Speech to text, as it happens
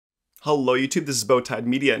Hello YouTube, this is Bowtied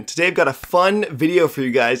Media, and today I've got a fun video for you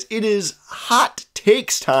guys. It is hot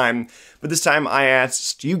takes time, but this time I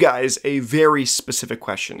asked you guys a very specific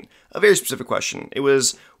question. It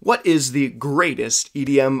was, what is the greatest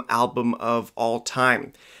EDM album of all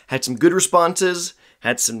time? Had some good responses,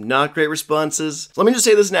 had some not great responses. So let me just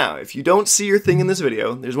say this now, if you don't see your thing in this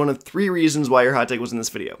video, there's one of three reasons why your hot take was in this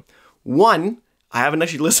video. One, I haven't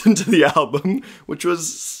actually listened to the album, which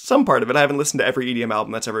was some part of it. I haven't listened to every EDM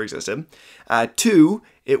album that's ever existed. Two,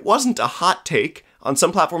 it wasn't a hot take. On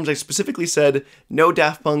some platforms, I specifically said no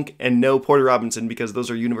Daft Punk and no Porter Robinson because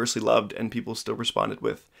those are universally loved and people still responded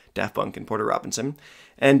with Daft Punk and Porter Robinson.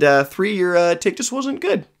 And three, your take just wasn't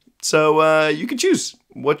good. So you can choose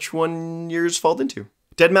which one yours fall into.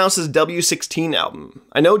 deadmau5's W16 album.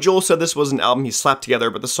 I know Joel said this was an album he slapped together,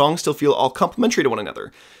 but the songs still feel all complementary to one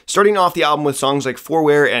another. Starting off the album with songs like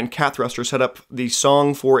Fourwear and Cat Thruster set up the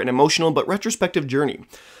song for an emotional but retrospective journey.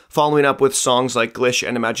 Following up with songs like Glish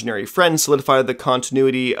and Imaginary Friend solidified the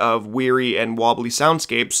continuity of weary and wobbly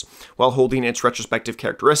soundscapes while holding its retrospective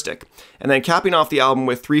characteristic. And then capping off the album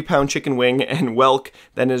with 3 Pound Chicken Wing and Welk,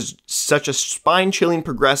 then is such a spine-chilling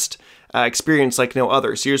progressed experience like no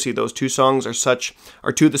other. Seriously, those two songs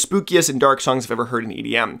are two of the spookiest and dark songs I've ever heard in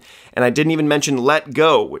EDM. And I didn't even mention Let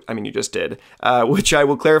Go, I mean you just did, which I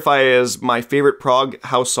will clarify is my favorite prog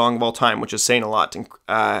house song of all time, which is saying a lot.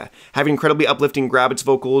 Having incredibly uplifting Grabbit's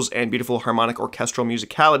vocals and beautiful harmonic orchestral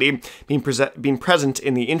musicality being present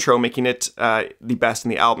in the intro, making it the best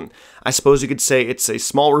in the album. I suppose you could say it's a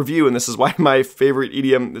small review, and this is why it's my favorite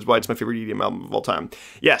EDM album of all time.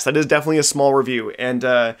 Yes, that is definitely a small review, and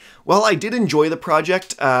while I did enjoy the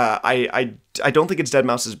project, I don't think it's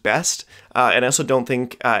deadmau5's best, and I also don't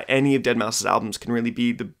think any of deadmau5's albums can really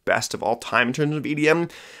be the best of all time in terms of EDM,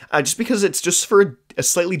 just because it's just for a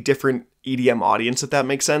slightly different EDM audience, if that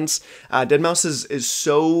makes sense. deadmau5 is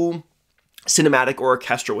so cinematic or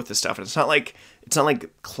orchestral with this stuff, and it's not like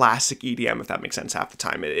classic EDM, if that makes sense, half the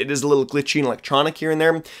time. It is a little glitchy and electronic here and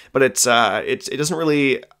there, but it doesn't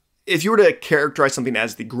really. If you were to characterize something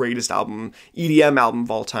as the greatest EDM album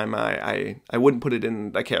of all time, I wouldn't put it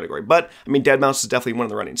in that category. But, I mean, deadmau5 is definitely one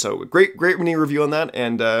of the running. So, great mini review on that,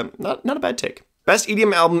 and not a bad take. Best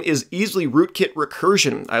EDM album is easily Rootkit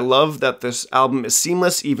Recursion. I love that this album is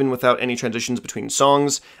seamless, even without any transitions between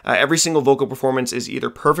songs. Every single vocal performance is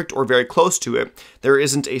either perfect or very close to it. There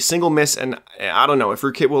isn't a single miss, and I don't know if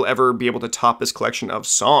Rootkit will ever be able to top this collection of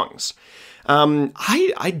songs.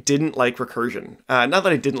 I didn't like Recursion. Not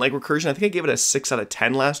that I didn't like Recursion, I think I gave it a 6 out of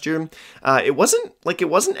 10 last year. It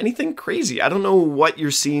wasn't anything crazy. I don't know what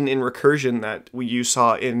you're seeing in Recursion that you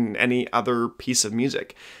saw in any other piece of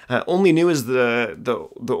music. Only New is the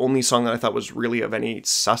only song that I thought was really of any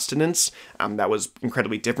sustenance. That was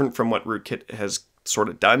incredibly different from what Rootkit has sort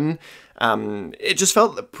of done. It just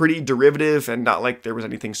felt pretty derivative and not like there was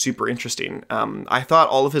anything super interesting. I thought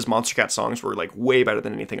all of his Monster Cat songs were like way better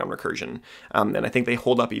than anything on Recursion. And I think they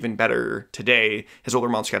hold up even better today, his older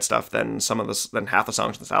Monster Cat stuff, than half the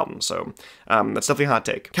songs on this album. So that's definitely a hot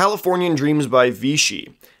take. Californian Dreams by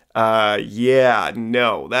Vichy. Yeah,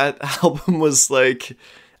 no, that album was like,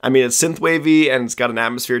 I mean, it's synthwavy and it's got an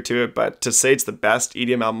atmosphere to it, but to say it's the best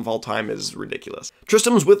EDM album of all time is ridiculous.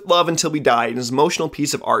 Tristram's With Love Until We Die is an emotional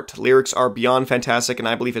piece of art. Lyrics are beyond fantastic, and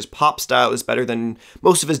I believe his pop style is better than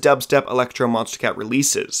most of his dubstep electro Monster Cat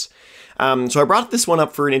releases. So I brought this one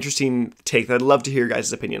up for an interesting take that I'd love to hear your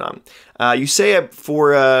guys' opinion on. You say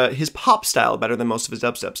for his pop style better than most of his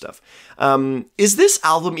dubstep stuff. Is this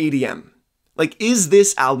album EDM? Like, is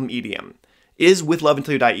this album EDM? Is With Love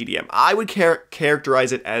Until You Die EDM? I would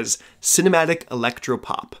characterize it as cinematic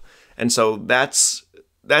electropop. And so that's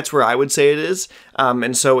where I would say it is.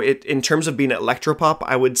 And so in terms of being electropop,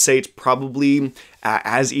 I would say it's probably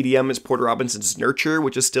as EDM as Porter Robinson's Nurture,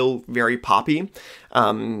 which is still very poppy.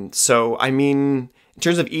 So, I mean, in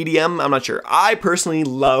terms of EDM, I'm not sure. I personally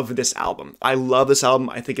love this album. I love this album.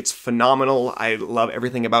 I think it's phenomenal. I love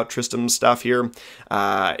everything about Tristram's stuff here.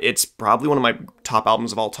 It's probably one of my top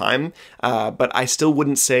albums of all time, but I still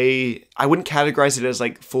wouldn't categorize it as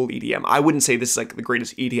like full EDM. I wouldn't say this is like the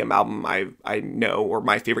greatest EDM album I know, or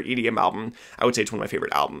my favorite EDM album. I would say it's one of my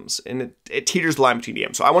favorite albums, and it teeters the line between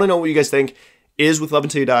EDM. So I want to know what you guys think. Is With Love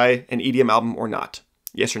Until You Die an EDM album or not?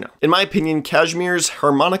 Yes or no? In my opinion, Kashmir's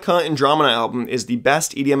Harmonica Andromeda album is the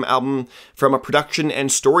best EDM album from a production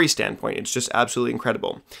and story standpoint. It's just absolutely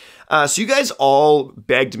incredible. So you guys all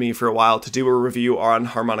begged me for a while to do a review on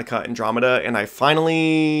Harmonica Andromeda, and I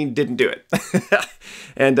finally didn't do it.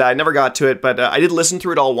 And I never got to it, but I did listen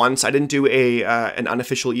through it all once. I didn't do an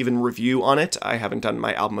unofficial even review on it. I haven't done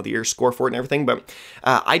my Album of the Year score for it and everything, but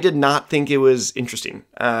I did not think it was interesting.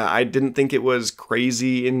 I didn't think it was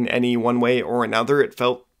crazy in any one way or another. It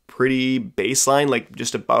felt pretty baseline, like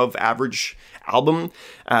just above average album.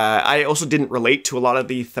 I also didn't relate to a lot of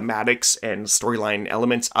the thematics and storyline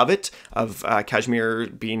elements of it, of Kashmir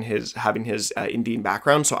having his Indian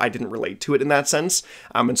background, so I didn't relate to it in that sense.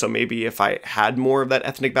 And so maybe if I had more of that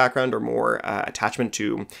ethnic background or more attachment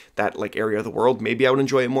to that like area of the world, maybe I would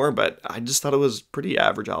enjoy it more, but I just thought it was pretty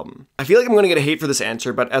average album. I feel like I'm going to get a hate for this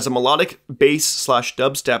answer, but as a melodic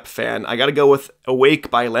bass/dubstep fan, I gotta go with Awake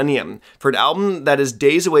by Illenium. For an album that is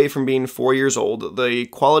days away from being 4 years old, the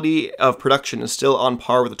quality of production is still on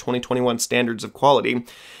par with the 2021 standards of quality,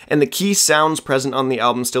 and the key sounds present on the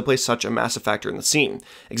album still play such a massive factor in the scene.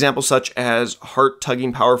 Examples such as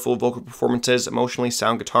heart-tugging, powerful vocal performances, emotionally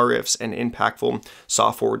sound guitar riffs, and impactful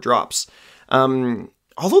soft forward drops.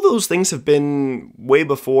 Although those things have been way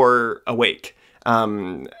before Awake.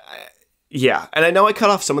 Yeah, and I know I cut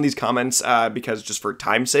off some of these comments because just for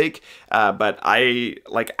time's sake, but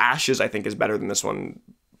Ashes I think is better than this one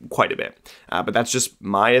quite a bit. But that's just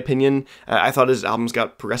my opinion. I thought his albums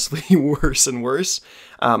got progressively worse and worse.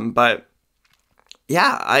 But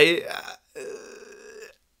yeah, I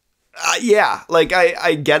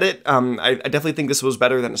get it. I definitely think this was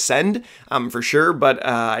better than Ascend, for sure. But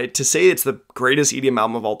to say it's the greatest EDM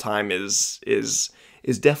album of all time is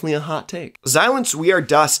definitely a hot take. Xylance's We Are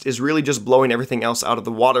Dust is really just blowing everything else out of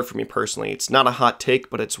the water for me personally. It's not a hot take,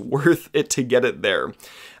 but it's worth it to get it there.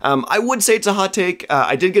 I would say it's a hot take.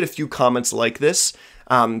 I did get a few comments like this,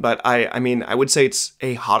 but I mean, I would say it's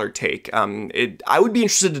a hotter take. I would be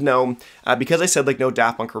interested to know, because I said like no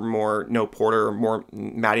Daft Punk or more no Porter or more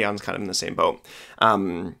Madion's kind of in the same boat.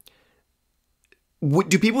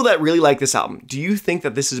 Do people that really like this album, do you think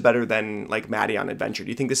that this is better than like Madion Adventure?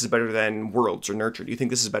 Do you think this is better than Worlds or Nurture? Do you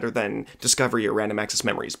think this is better than Discovery or Random Access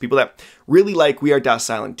Memories? People that really like We Are Dust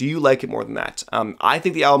Silent, do you like it more than that? I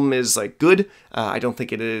think the album is like good. I don't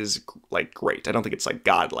think it is like great. I don't think it's like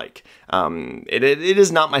godlike. It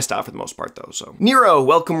is not my style for the most part though. So Nero,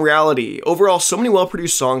 Welcome Reality. Overall, so many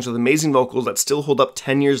well-produced songs with amazing vocals that still hold up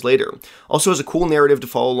 10 years later. Also has a cool narrative to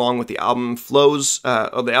follow along with the album flows.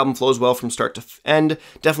 The album flows well from start to end.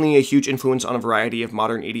 Definitely a huge influence on a variety of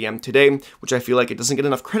modern EDM today, which I feel like it doesn't get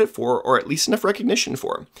enough credit for, or at least enough recognition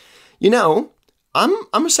for. You know,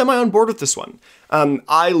 I'm semi on board with this one.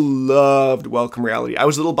 I loved Welcome Reality. I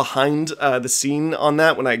was a little behind the scene on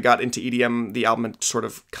that when I got into EDM. The album had sort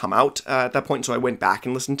of come out at that point, so I went back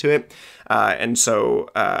and listened to it. And so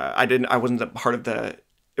I wasn't a part of the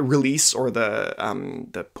release or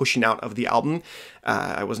the pushing out of the album.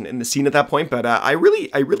 I wasn't in the scene at that point, but I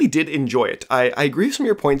really did enjoy it. I agree with some of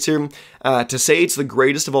your points here. To say it's the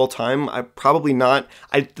greatest of all time, probably not.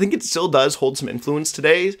 I think it still does hold some influence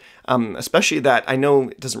today, especially that I know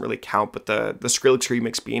it doesn't really count, but the Skrillex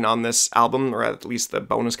remix being on this album, or at least the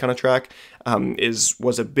bonus kind of track,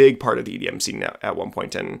 was a big part of the EDM scene at one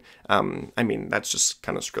point. And I mean, that's just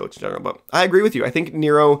kind of Skrillex in general, but I agree with you. I think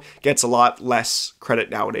Nero gets a lot less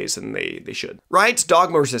credit nowadays than they should. Riot's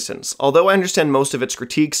Dogma Resistance. Although I understand most of its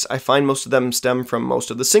critiques, I find most of them stem from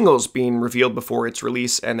most of the singles being revealed before its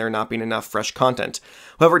release and there not being enough fresh content.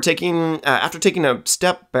 However, after taking a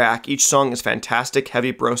step back, each song is fantastic,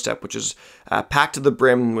 heavy bro step, which is packed to the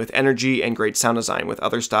brim with energy and great sound design, with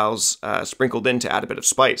other styles sprinkled in to add a bit of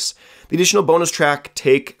spice. The additional bonus track,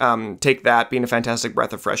 Take That, being a fantastic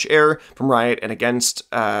breath of fresh air from Riot, and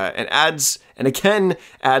adds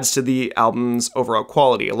to the album's overall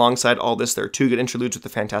quality. Alongside all this, there are two good interludes with a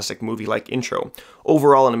fantastic movie-like intro.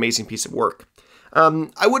 Overall, an amazing piece of work.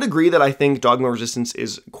 I would agree that I think Dogma Resistance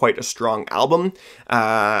is quite a strong album.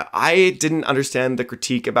 I didn't understand the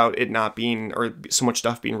critique about it not being, or so much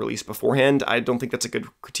stuff being released beforehand. I don't think that's a good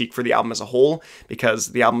critique for the album as a whole, because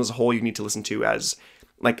the album as a whole you need to listen to as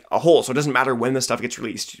like a whole, so it doesn't matter when the stuff gets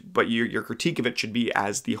released, but your critique of it should be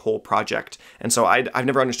as the whole project. And so I've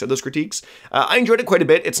never understood those critiques. I enjoyed it quite a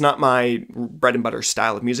bit. It's not my bread and butter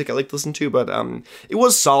style of music I like to listen to, but it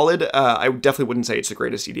was solid. I definitely wouldn't say it's the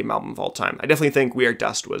greatest EDM album of all time. I definitely think We Are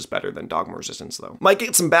Dust was better than Dogma Resistance, though. Might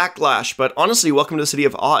get some backlash, but honestly, Welcome to the City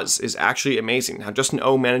of Oz is actually amazing. How Justin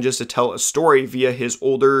O manages to tell a story via his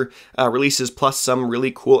older releases, plus some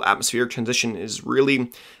really cool atmospheric transition, is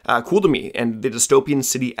really cool to me. And the dystopian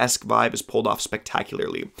city-esque vibe is pulled off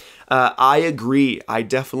spectacularly. I agree. I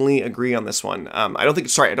definitely agree on this one. I don't think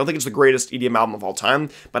it's the greatest EDM album of all time,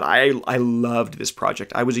 but I loved this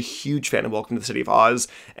project. I was a huge fan of Welcome to the City of Oz,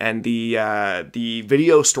 and the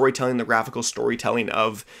video storytelling, the graphical storytelling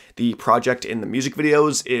of the project in the music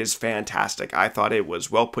videos is fantastic. I thought it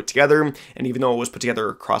was well put together, and even though it was put together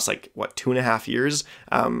across like, what, 2.5 years,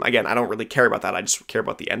 again, I don't really care about that. I just care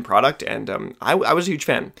about the end product, and I was a huge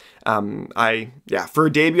fan. For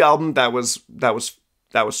a debut album, that was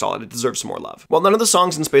solid. It deserves some more love. While none of the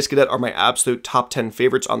songs in Space Cadet are my absolute top 10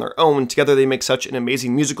 favorites on their own, together they make such an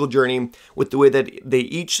amazing musical journey with the way that they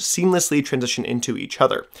each seamlessly transition into each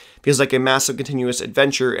other. It feels like a massive continuous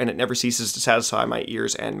adventure, and it never ceases to satisfy my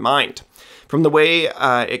ears and mind. From the way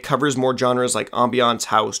it covers more genres like ambiance,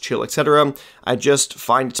 house, chill, etc., I just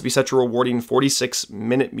find it to be such a rewarding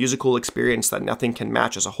 46-minute musical experience that nothing can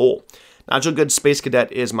match as a whole. Nigel Good's Space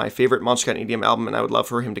Cadet is my favorite Monster Cat EDM album, and I would love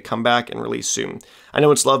for him to come back and release soon. I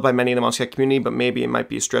know it's loved by many in the Monster Cat community, but maybe it might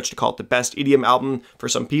be a stretch to call it the best EDM album for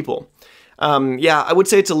some people. I would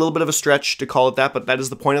say it's a little bit of a stretch to call it that, but that is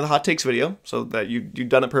the point of the Hot Takes video, so that you've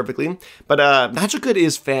done it perfectly. But Nigel Good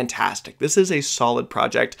is fantastic. This is a solid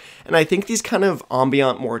project, and I think these kind of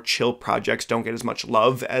ambient, more chill projects don't get as much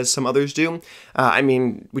love as some others do. I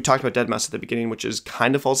mean, we talked about Dead Mouse at the beginning, which is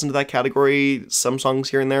kind of falls into that category, some songs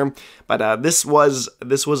here and there, but this was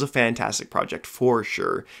a fantastic project for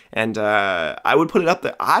sure, and I would put it up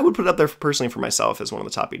there. I would put it up there personally for myself as one of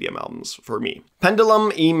the top EDM albums for me.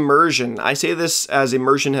 Pendulum Immersion. I say this as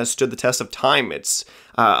Immersion has stood the test of time. It's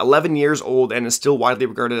 11 years old and is still widely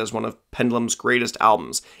regarded as one of Pendulum's greatest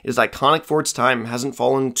albums. It is iconic for its time, hasn't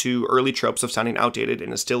fallen to early tropes of sounding outdated,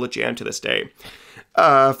 and is still a jam to this day.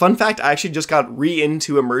 Fun fact, I actually just got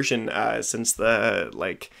into Immersion since the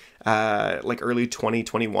early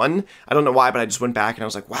 2021. I don't know why, but I just went back and I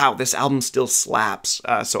was like, wow, this album still slaps.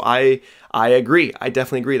 So I agree. I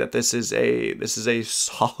definitely agree that this is a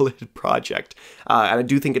solid project, and I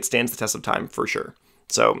do think it stands the test of time for sure.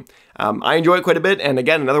 So I enjoy it quite a bit, and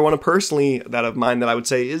again, another one of mine that I would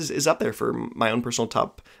say is up there for my own personal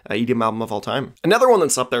top EDM album of all time. Another one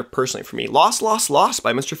that's up there personally for me, Lost, Lost, Lost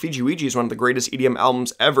by Mr. Fiji is one of the greatest EDM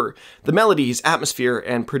albums ever. The melodies, atmosphere,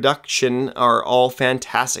 and production are all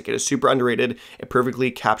fantastic. It is super underrated. It perfectly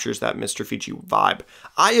captures that Mr. Fiji vibe.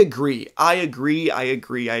 I agree. I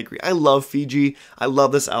love Fiji. I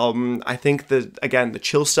love this album. I think that, again, the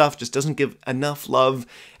chill stuff just doesn't give enough love,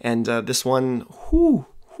 and this one,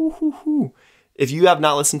 If you have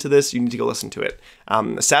not listened to this, you need to go listen to it.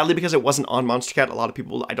 Sadly, because it wasn't on Monster Cat, a lot of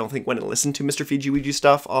people, I don't think, went and listened to Mr. Fiji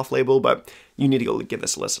stuff off-label, but you need to go give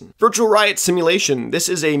this a listen. Virtual Riot Simulation. This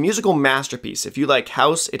is a musical masterpiece. If you like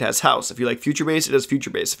house, it has house. If you like future bass, it has future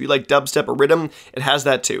bass. If you like dubstep or rhythm, it has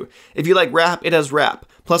that too. If you like rap, it has rap.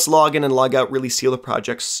 Plus, log in and log out really seal the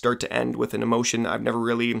projects start to end with an emotion I've never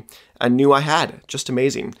really knew I had. Just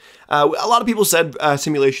amazing. A lot of people said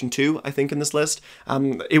Simulation 2, I think, in this list.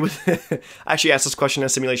 It was I actually asked this question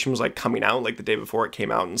as Simulation was like coming out, like the day before it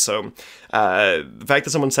came out, and so the fact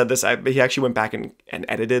that someone said this, he actually went back and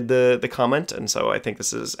edited the comment, and so I think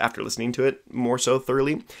this is after listening to it more so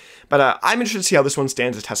thoroughly. But I'm interested to see how this one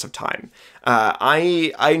stands the test of time.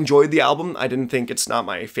 I enjoyed the album. I didn't think it's not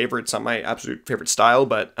my favorite. It's not my absolute favorite style,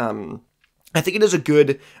 but I think it is a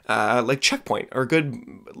good checkpoint, or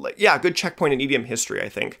good checkpoint in EDM history, I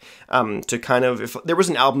think, to kind of, if there was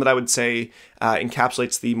an album that I would say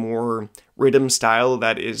encapsulates the more rhythm style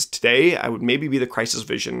that is today, I would maybe be the Crisis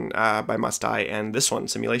Vision by Must Die, and this one,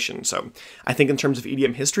 Simulation. So I think in terms of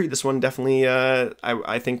EDM history, this one definitely,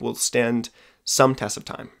 I think will stand some test of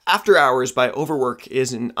time. After Hours by Overwork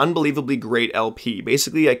is an unbelievably great LP.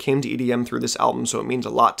 Basically, I came to EDM through this album, so it means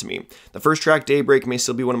a lot to me. The first track, Daybreak, may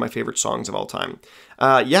still be one of my favorite songs of all time.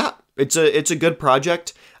 It's a good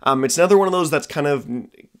project. It's another one of those that's kind of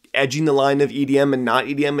edging the line of EDM and not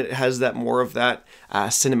EDM. It has that more of that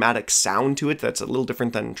cinematic sound to it that's a little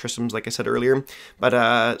different than Tristram's, like I said earlier.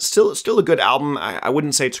 But still a good album. I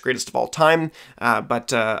wouldn't say it's the greatest of all time,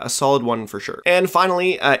 but a solid one for sure. And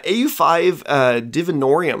finally, AU5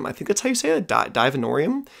 Divinorium. I think that's how you say it,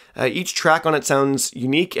 Divinorium. Each track on it sounds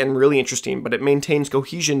unique and really interesting, but it maintains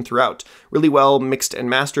cohesion throughout. Really well mixed and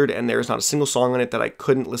mastered, and there's not a single song on it that I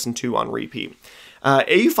couldn't listen to on repeat.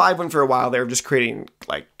 AU5 went for a while. They were just creating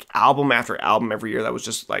like album after album every year that was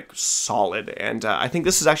just like solid, and I think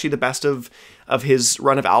this is actually the best of his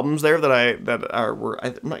run of albums there that I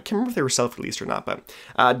can't remember if they were self-released or not, but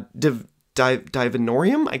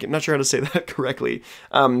Divinorium? I'm not sure how to say that correctly,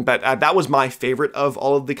 but that was my favorite of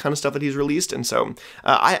all of the kind of stuff that he's released, and so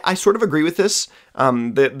I sort of agree with this.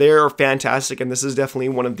 That they're fantastic, and this is definitely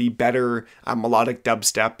one of the better melodic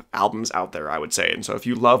dubstep albums out there, I would say. And so if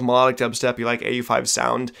you love melodic dubstep, you like AU5's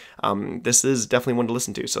sound, this is definitely one to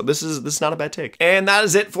listen to. So this is not a bad take. And that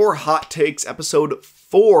is it for Hot Takes episode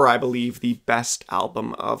 4, I believe, the best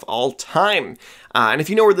album of all time. And if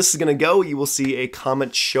you know where this is going to go, you will see a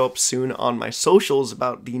comment show up soon on my socials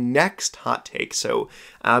about the next hot take. So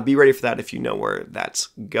be ready for that if you know where that's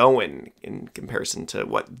going in comparison to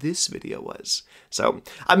what this video was. So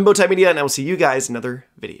I've been Bowtied Media, and I will see you guys in another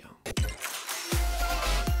video.